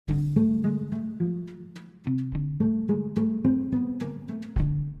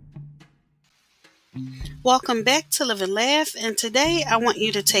Welcome back to Live and Laugh, and today I want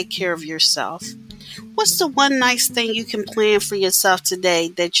you to take care of yourself. What's the one nice thing you can plan for yourself today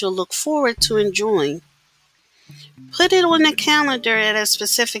that you'll look forward to enjoying? Put it on the calendar at a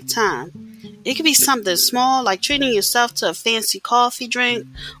specific time. It could be something small like treating yourself to a fancy coffee drink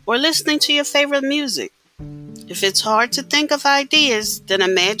or listening to your favorite music. If it's hard to think of ideas, then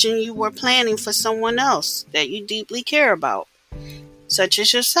imagine you were planning for someone else that you deeply care about, such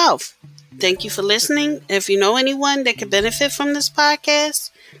as yourself. Thank you for listening. If you know anyone that could benefit from this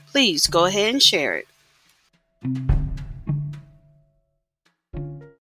podcast, please go ahead and share it.